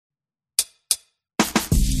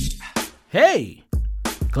Hey,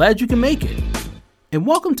 glad you can make it. And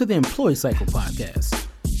welcome to the Employee Cycle Podcast,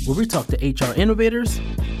 where we talk to HR innovators,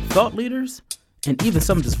 thought leaders, and even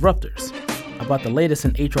some disruptors about the latest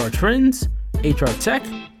in HR trends, HR tech,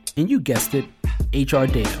 and you guessed it, HR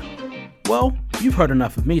data. Well, you've heard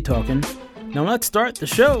enough of me talking. Now let's start the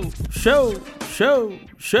show.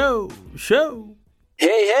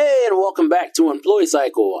 Hey, and welcome back to Employee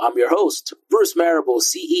Cycle. I'm your host, Bruce Marable,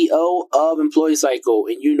 CEO of Employee Cycle.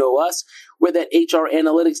 And you know us, we're that HR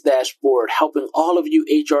analytics dashboard helping all of you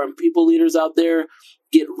HR and people leaders out there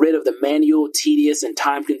get rid of the manual, tedious, and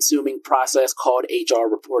time-consuming process called HR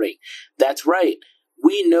reporting. That's right.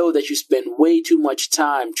 We know that you spend way too much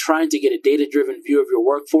time trying to get a data-driven view of your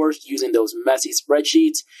workforce using those messy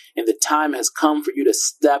spreadsheets, and the time has come for you to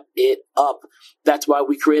step it up. That's why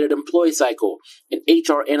we created Employee Cycle, an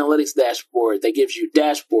HR analytics dashboard that gives you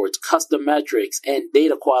dashboards, custom metrics, and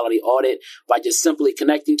data quality audit by just simply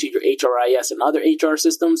connecting to your HRIS and other HR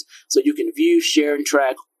systems so you can view, share, and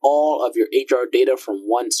track all of your HR data from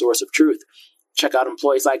one source of truth. Check out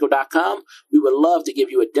EmployeeCycle.com. We would love to give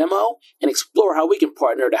you a demo and explore how we can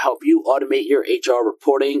partner to help you automate your HR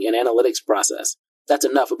reporting and analytics process. That's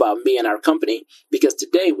enough about me and our company, because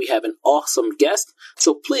today we have an awesome guest.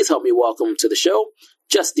 So please help me welcome to the show,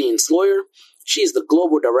 Justine Sloyer. She's the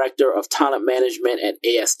Global Director of Talent Management at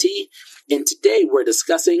AST. And today we're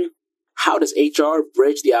discussing how does HR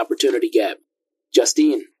bridge the opportunity gap.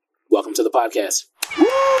 Justine, welcome to the podcast.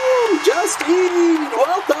 Woo! Justine,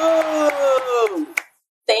 welcome!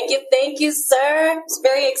 Thank you, sir. I'm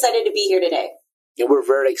very excited to be here today. And we're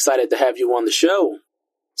very excited to have you on the show.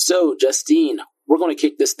 So, Justine, we're going to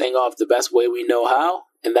kick this thing off the best way we know how,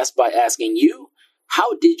 and that's by asking you,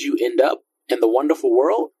 how did you end up in the wonderful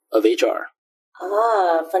world of HR?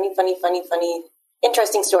 Funny.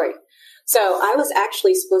 Interesting story. So I was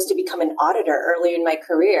actually supposed to become an auditor early in my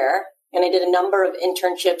career, and I did a number of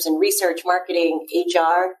internships in research, marketing,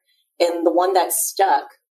 HR, and the one that stuck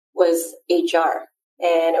was HR.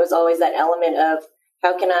 And it was always that element of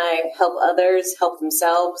how can I help others help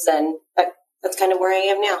themselves, and that's kind of where I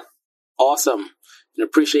am now. Awesome. And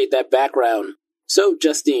appreciate that background. So,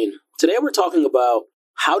 Justine, today we're talking about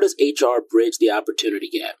how does HR bridge the opportunity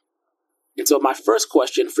gap? And so my first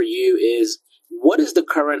question for you is, what is the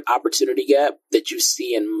current opportunity gap that you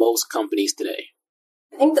see in most companies today?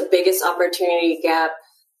 I think the biggest opportunity gap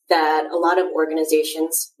that a lot of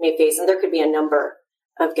organizations may face, and there could be a number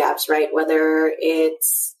of gaps, right? Whether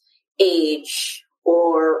it's age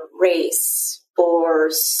or race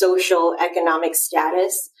or social economic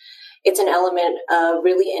status, it's an element of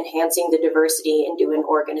really enhancing the diversity into an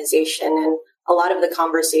organization. And a lot of the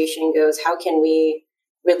conversation goes, how can we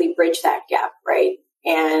really bridge that gap, right?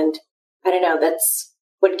 And I don't know, that's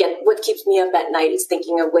what keeps me up at night is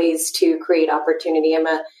thinking of ways to create opportunity. I'm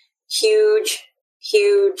a huge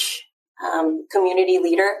community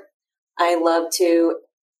leader. I love to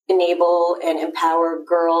enable and empower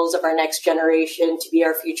girls of our next generation to be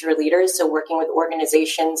our future leaders. So working with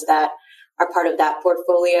organizations that are part of that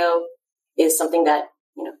portfolio is something that,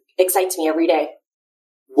 excites me every day.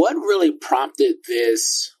 What really prompted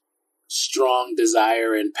this strong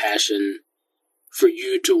desire and passion for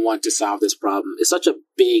you to want to solve this problem? It's such a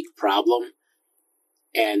big problem,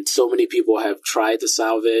 and so many people have tried to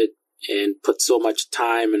solve it and put so much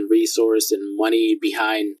time and resource and money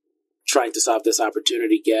behind trying to solve this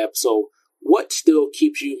opportunity gap. So what still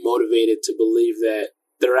keeps you motivated to believe that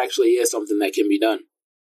there actually is something that can be done?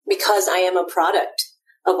 Because I am a product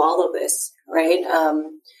of all of this, right?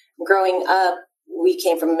 Growing up, we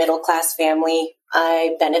came from a middle-class family.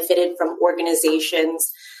 I benefited from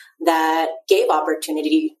organizations that gave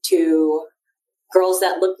opportunity to girls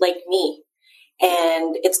that looked like me.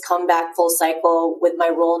 And it's come back full cycle with my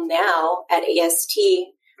role now at AST,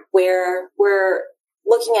 where we're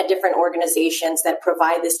looking at different organizations that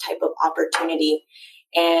provide this type of opportunity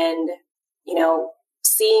and,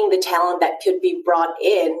 seeing the talent that could be brought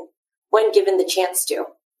in when given the chance to.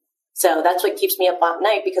 So that's what keeps me up at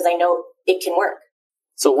night, because I know it can work.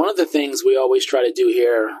 So one of the things we always try to do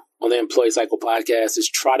here on the Employee Cycle podcast is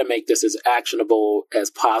try to make this as actionable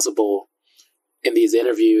as possible in these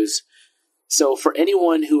interviews. So for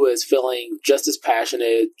anyone who is feeling just as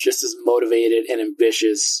passionate, just as motivated and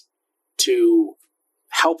ambitious to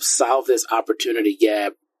help solve this opportunity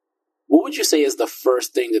gap, what would you say is the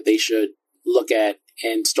first thing that they should look at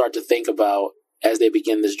and start to think about as they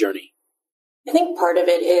begin this journey? I think part of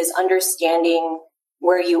it is understanding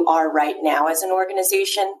where you are right now as an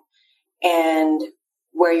organization and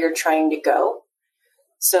where you're trying to go.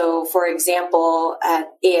 So, for example, at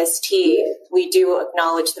AST, we do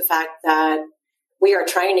acknowledge the fact that we are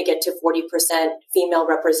trying to get to 40% female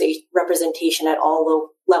representation at all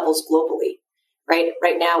levels globally, right?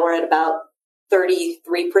 Right now we're at about 33%.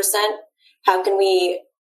 How can we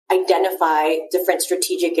identify different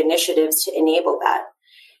strategic initiatives to enable that?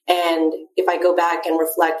 And if I go back and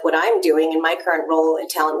reflect what I'm doing in my current role in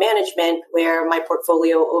talent management, where my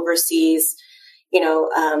portfolio oversees,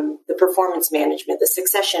 the performance management, the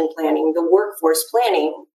succession planning, the workforce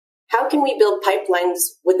planning, how can we build pipelines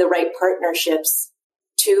with the right partnerships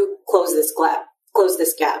to close this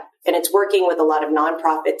gap? And it's working with a lot of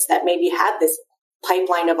nonprofits that maybe have this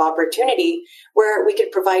pipeline of opportunity where we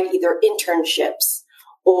could provide either internships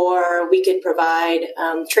or we could provide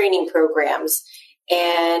training programs.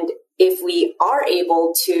 And if we are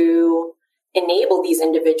able to enable these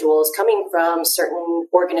individuals coming from certain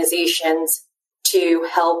organizations to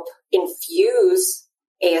help infuse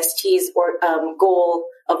AST's goal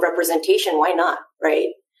of representation, why not, right?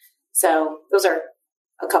 So those are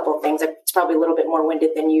a couple of things. It's probably a little bit more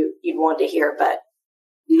winded than you'd want to hear, but.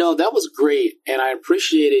 No, that was great. And I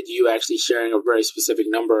appreciated you actually sharing a very specific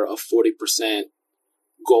number of 40%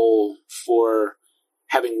 goal for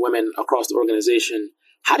having women across the organization.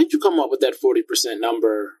 How did you come up with that 40%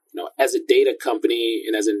 number? As a data company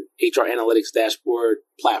and as an HR analytics dashboard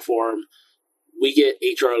platform, we get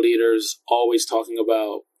HR leaders always talking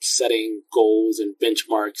about setting goals and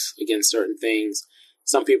benchmarks against certain things.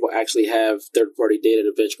 Some people actually have third-party data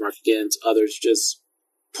to benchmark against. Others just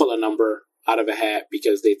pull a number out of a hat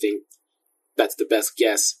because they think that's the best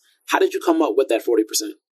guess. How did you come up with that 40%?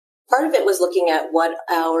 Part of it was looking at what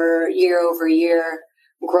our year-over-year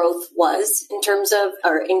growth was in terms of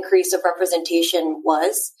our increase of representation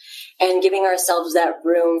was, and giving ourselves that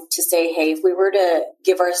room to say, hey, if we were to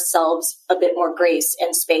give ourselves a bit more grace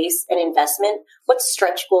and space and investment, what's a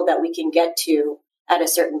stretch goal that we can get to at a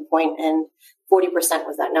certain point? And 40%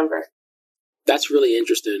 was that number. That's really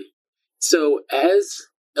interesting. So as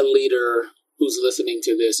a leader who's listening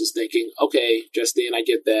to this is thinking, okay, Justine, I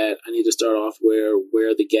get that. I need to start off where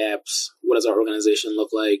are the gaps? What does our organization look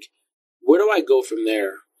like? Where do I go from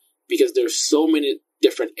there? Because there's so many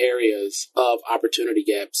different areas of opportunity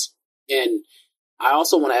gaps. And I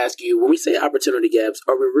also want to ask you, when we say opportunity gaps,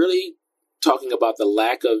 are we really talking about the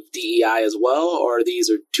lack of DEI as well, or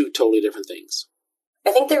these are two totally different things?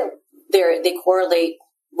 I think they correlate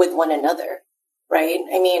with one another, right?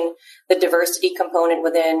 I mean, the diversity component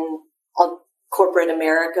within corporate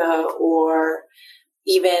America, or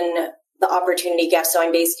even the opportunity gap. So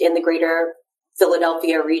I'm based in the greater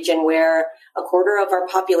Philadelphia region, where a quarter of our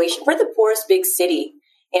population, we're the poorest big city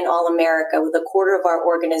in all America, with a quarter of our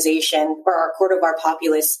organization or a quarter of our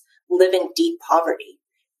populace live in deep poverty.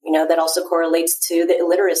 That also correlates to the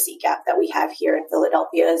illiteracy gap that we have here in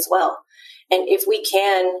Philadelphia as well. And if we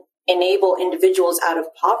can enable individuals out of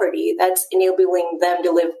poverty, that's enabling them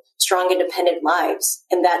to live strong, independent lives.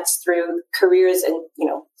 And that's through careers and,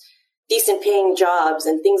 decent paying jobs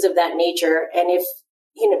and things of that nature. And if,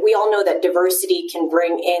 we all know that diversity can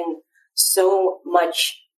bring in so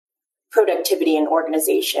much productivity in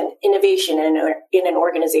organization, innovation in an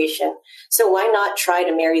organization. So why not try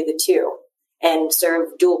to marry the two and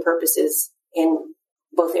serve dual purposes in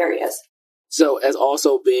both areas? So as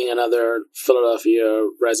also being another Philadelphia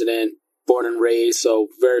resident, born and raised, so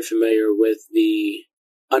very familiar with the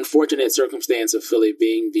unfortunate circumstance of Philly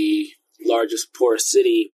being the largest poorest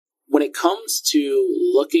city, when it comes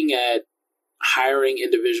to looking at hiring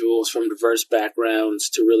individuals from diverse backgrounds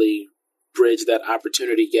to really bridge that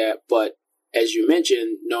opportunity gap, but as you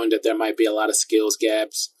mentioned, knowing that there might be a lot of skills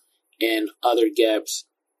gaps and other gaps,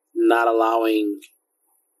 not allowing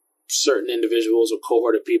certain individuals or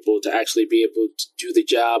cohort of people to actually be able to do the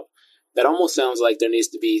job, that almost sounds like there needs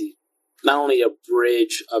to be not only a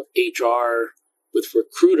bridge of HR with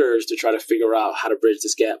recruiters to try to figure out how to bridge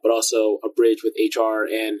this gap, but also a bridge with HR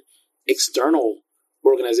and external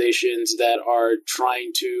organizations that are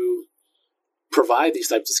trying to provide these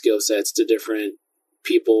types of skill sets to different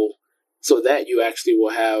people so that you actually will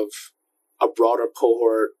have a broader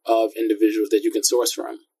cohort of individuals that you can source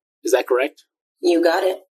from. Is that correct? You got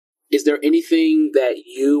it. Is there anything that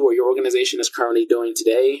you or your organization is currently doing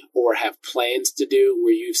today or have plans to do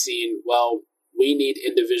where you've seen, well, we need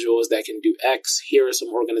individuals that can do X. Here are some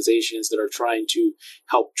organizations that are trying to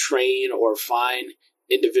help train or find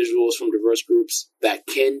individuals from diverse groups that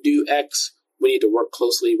can do X. We need to work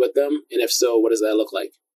closely with them. And if so, what does that look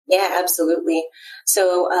like? Yeah, absolutely.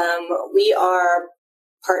 So we are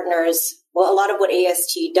partners. Well, a lot of what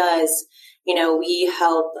AST does, we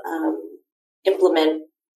help implement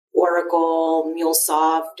Oracle,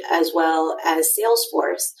 MuleSoft, as well as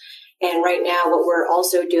Salesforce. And right now, what we're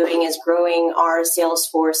also doing is growing our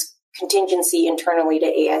Salesforce contingency internally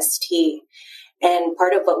to AST. And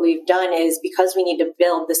part of what we've done is, because we need to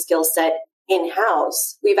build the skill set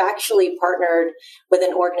in-house, we've actually partnered with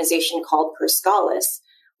an organization called Perscalis,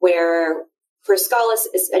 where Perscalis,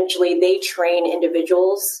 essentially, they train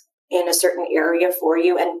individuals in a certain area for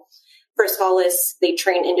you. And Perscalis, they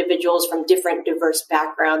train individuals from different diverse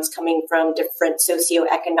backgrounds, coming from different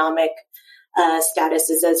socioeconomic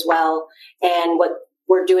statuses as well. And what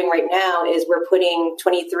we're doing right now is we're putting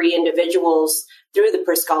 23 individuals through the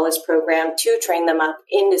Perscalis program to train them up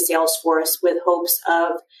into Salesforce, with hopes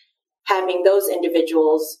of having those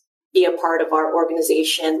individuals be a part of our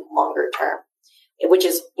organization longer term, which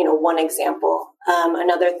is, one example.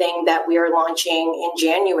 Another thing that we are launching in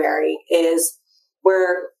January is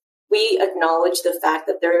where we acknowledge the fact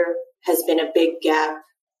that there has been a big gap,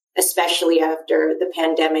 especially after the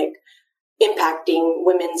pandemic, impacting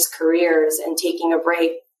women's careers and taking a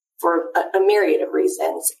break for a myriad of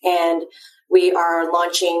reasons. And we are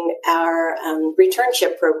launching our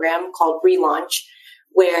returnship program called Relaunch,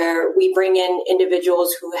 where we bring in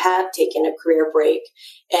individuals who have taken a career break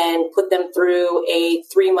and put them through a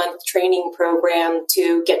 3-month training program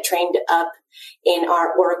to get trained up in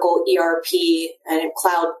our Oracle ERP and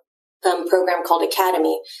cloud program called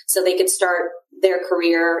Academy, so they could start their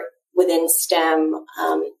career within STEM.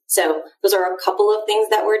 So those are a couple of things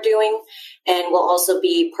that we're doing. And we'll also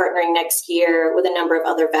be partnering next year with a number of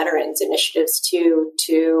other veterans initiatives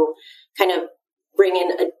to kind of bring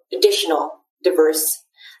in additional diverse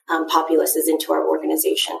populaces into our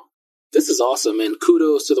organization. This is awesome, and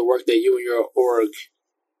kudos to the work that you and your org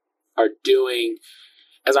are doing.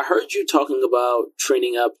 As I heard you talking about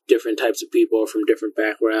training up different types of people from different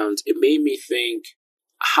backgrounds, it made me think,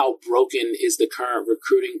 how broken is the current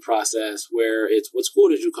recruiting process, where it's what school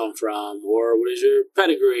did you come from, or what is your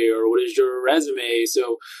pedigree, or what is your resume?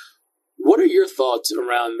 So what are your thoughts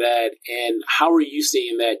around that, and how are you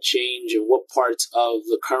seeing that change, and what parts of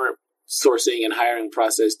the current sourcing and hiring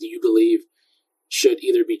process do you believe should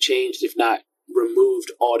either be changed, if not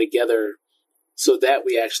removed altogether, so that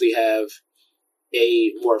we actually have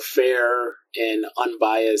a more fair and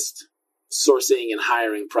unbiased sourcing and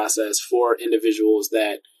hiring process for individuals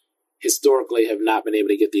that historically have not been able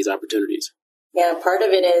to get these opportunities? Yeah, part of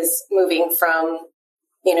it is moving from,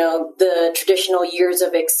 the traditional years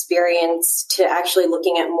of experience to actually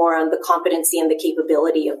looking at more on the competency and the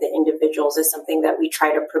capability of the individuals is something that we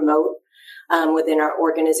try to promote within our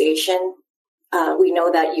organization. We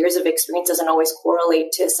know that years of experience doesn't always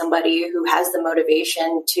correlate to somebody who has the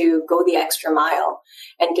motivation to go the extra mile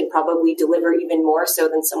and can probably deliver even more so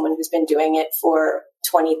than someone who's been doing it for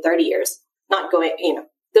 20, 30 years. Not going,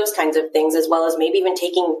 those kinds of things, as well as maybe even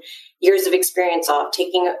taking years of experience off.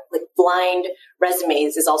 Taking blind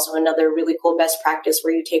resumes is also another really cool best practice,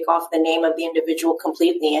 where you take off the name of the individual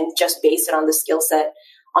completely and just base it on the skill set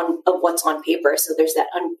of what's on paper. So there's that,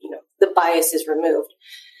 the bias is removed.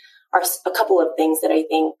 Are a couple of things that I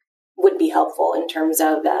think would be helpful in terms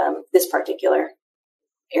of this particular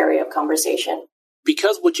area of conversation.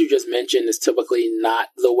 Because what you just mentioned is typically not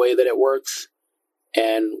the way that it works,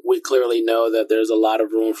 and we clearly know that there's a lot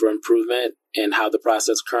of room for improvement in how the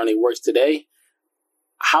process currently works today,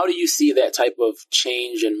 how do you see that type of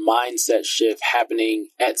change and mindset shift happening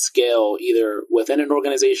at scale, either within an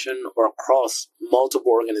organization or across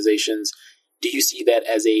multiple organizations? Do you see that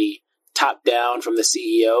as a top down from the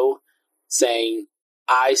CEO saying,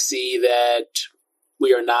 I see that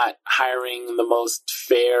we are not hiring the most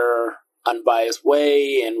fair, unbiased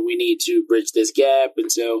way, and we need to bridge this gap.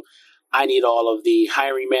 And so I need all of the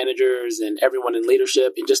hiring managers and everyone in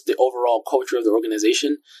leadership and just the overall culture of the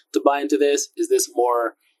organization to buy into this? Is this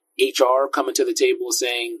more HR coming to the table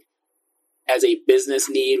saying, as a business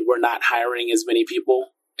need, we're not hiring as many people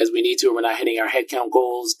as we need to, we're not hitting our headcount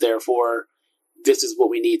goals, therefore this is what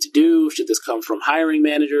we need to do? Should this come from hiring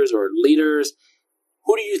managers or leaders?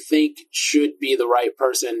 Who do you think should be the right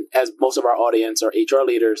person, as most of our audience are HR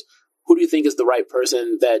leaders? Who do you think is the right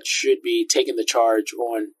person that should be taking the charge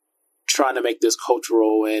on trying to make this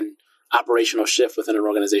cultural and operational shift within an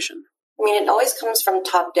organization? I mean, it always comes from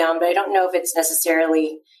top down, but I don't know if it's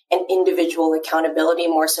necessarily an individual accountability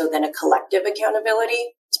more so than a collective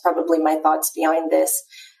accountability. It's probably my thoughts behind this.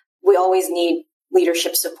 We always need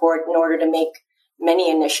leadership support in order to make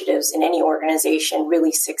many initiatives in any organization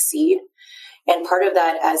really succeed. And part of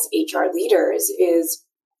that as HR leaders is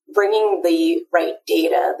bringing the right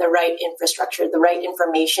data, the right infrastructure, the right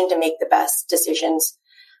information to make the best decisions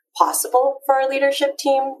possible for our leadership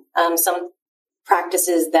team. Some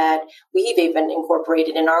practices that we've even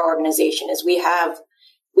incorporated in our organization is we have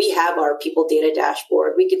our people data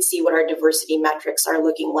dashboard. We can see what our diversity metrics are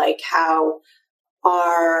looking like, how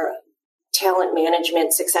our talent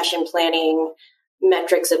management, succession planning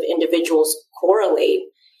metrics of individuals correlate.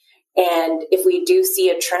 And if we do see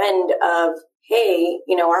a trend of, hey,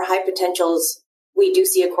 our high potentials, we do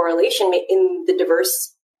see a correlation in the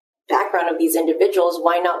diverse background of these individuals,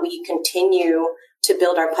 why not we continue to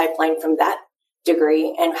build our pipeline from that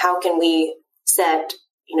degree? And how can we set,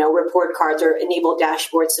 report cards or enable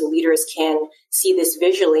dashboards so leaders can see this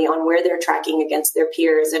visually on where they're tracking against their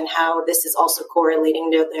peers and how this is also correlating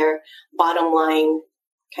to their bottom line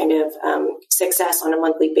kind of success on a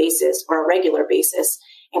monthly basis or a regular basis,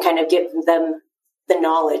 and kind of give them the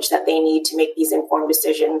knowledge that they need to make these informed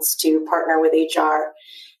decisions to partner with HR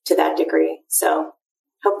to that degree. So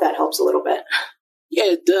hope that helps a little bit. Yeah,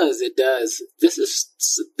 it does. It does. This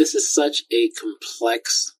is such a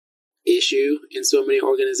complex issue in so many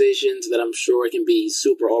organizations that I'm sure it can be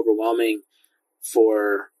super overwhelming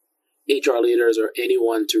for HR leaders or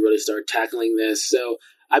anyone to really start tackling this. So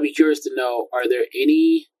I'd be curious to know, are there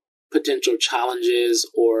any potential challenges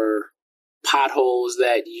or potholes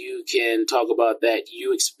that you can talk about that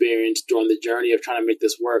you experienced during the journey of trying to make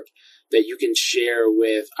this work that you can share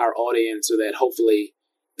with our audience so that hopefully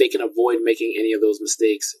they can avoid making any of those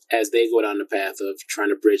mistakes as they go down the path of trying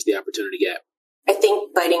to bridge the opportunity gap? I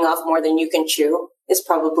think biting off more than you can chew is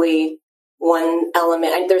probably one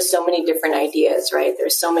element. And there's so many different ideas, right?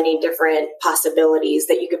 There's so many different possibilities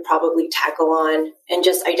that you could probably tackle on, and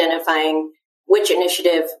just identifying which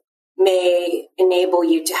initiative may enable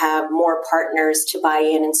you to have more partners to buy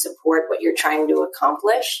in and support what you're trying to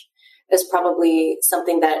accomplish is probably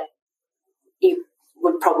something that you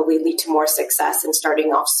would probably lead to more success in starting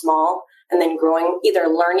off small and then growing, either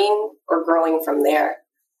learning or growing from there.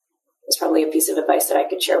 It's probably a piece of advice that I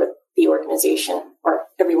could share with the organization or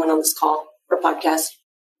everyone on this call or podcast.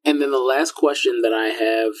 And then the last question that I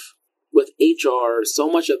have with HR, so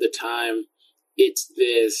much of the time, it's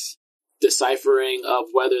this deciphering of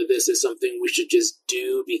whether this is something we should just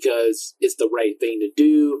do because it's the right thing to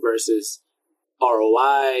do versus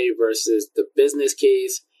ROI versus the business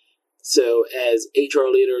case. So as HR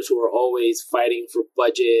leaders who are always fighting for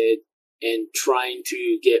budget and trying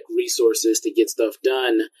to get resources to get stuff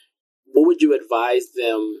done, what would you advise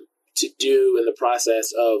them to do in the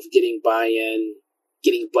process of getting buy-in,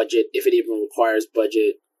 getting budget, if it even requires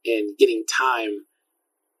budget, and getting time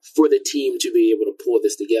for the team to be able to pull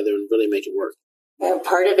this together and really make it work? And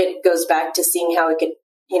part of it goes back to seeing how it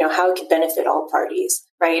could benefit all parties,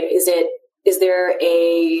 right? Is there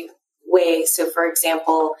a way? So for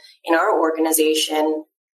example, in our organization,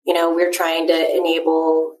 we're trying to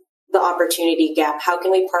enable the opportunity gap. How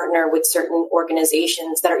can we partner with certain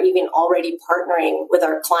organizations that are even already partnering with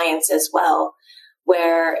our clients as well,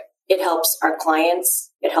 where it helps our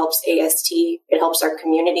clients, it helps AST, it helps our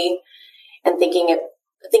community, and thinking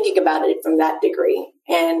about it from that degree.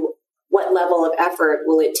 And what level of effort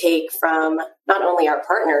will it take from not only our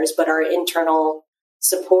partners, but our internal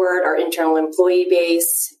support, our internal employee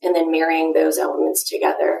base, and then marrying those elements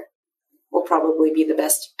together will probably be the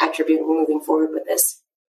best attribute moving forward with this.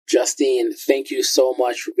 Justine, thank you so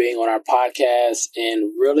much for being on our podcast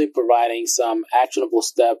and really providing some actionable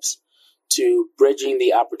steps to bridging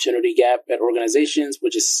the opportunity gap at organizations,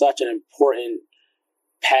 which is such an important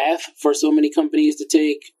path for so many companies to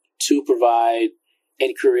take to provide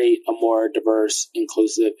and create a more diverse,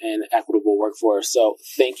 inclusive, and equitable workforce. So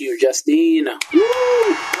thank you, Justine. Woo!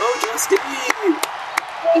 Go, Justine!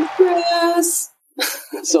 Thanks, Chris.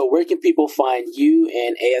 So where can people find you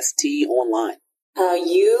and AST online?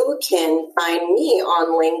 You can find me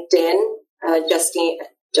on LinkedIn,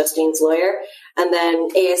 Justine's Lawyer, and then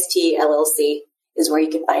AST LLC is where you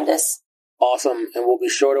can find us. Awesome. And we'll be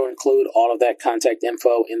sure to include all of that contact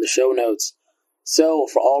info in the show notes. So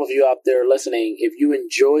for all of you out there listening, if you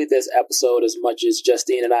enjoyed this episode as much as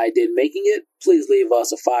Justine and I did making it, please leave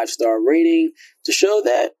us a 5-star rating to show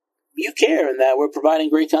that you care and that we're providing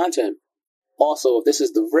great content. Also, if this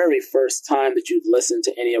is the very first time that you've listened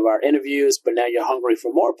to any of our interviews, but now you're hungry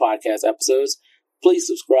for more podcast episodes, please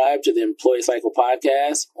subscribe to the Employee Cycle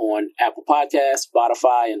Podcast on Apple Podcasts,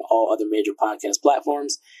 Spotify, and all other major podcast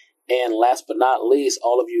platforms. And last but not least,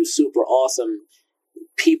 all of you super awesome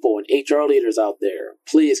people and HR leaders out there,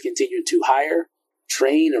 please continue to hire,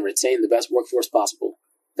 train, and retain the best workforce possible.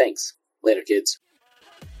 Thanks. Later, kids.